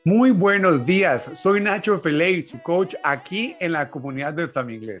Muy buenos días, soy Nacho Feley, su coach aquí en la comunidad del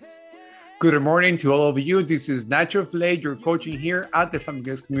Famigles. Good morning to all of you. This is Nacho Feley, your coaching here at the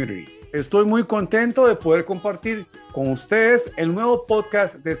Famigles community. Estoy muy contento de poder compartir con ustedes el nuevo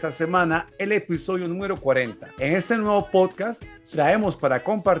podcast de esta semana, el episodio número 40. En este nuevo podcast traemos para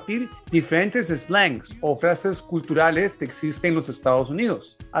compartir diferentes slangs o frases culturales que existen en los Estados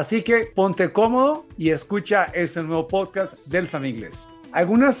Unidos. Así que ponte cómodo y escucha este nuevo podcast del Famigles.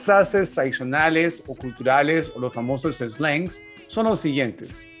 Algunas frases tradicionales o culturales o los famosos slangs son los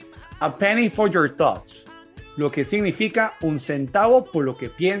siguientes. A penny for your thoughts, lo que significa un centavo por lo que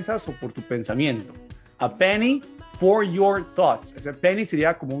piensas o por tu pensamiento. A penny for your thoughts. Ese penny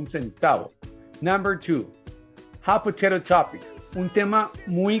sería como un centavo. Number 2, hot potato topic. Un tema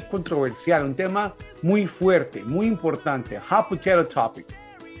muy controversial, un tema muy fuerte, muy importante. Hot potato topic.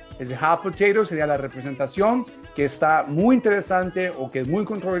 Ese hot potato sería la representación que está muy interesante o que es muy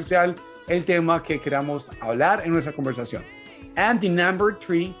controversial el tema que queramos hablar en nuestra conversación. And the number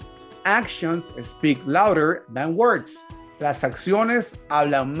 3, actions speak louder than words. Las acciones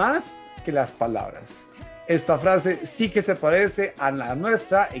hablan más que las palabras. Esta frase sí que se parece a la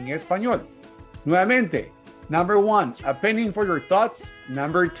nuestra en español. Nuevamente, number 1, a penny for your thoughts.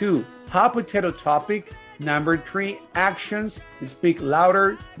 Number 2, hot potato topic. Number 3, actions speak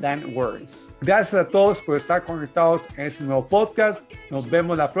louder than words. Gracias a todos por estar conectados en este nuevo podcast. Nos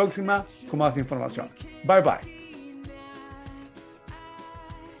vemos la próxima con más información. Bye bye.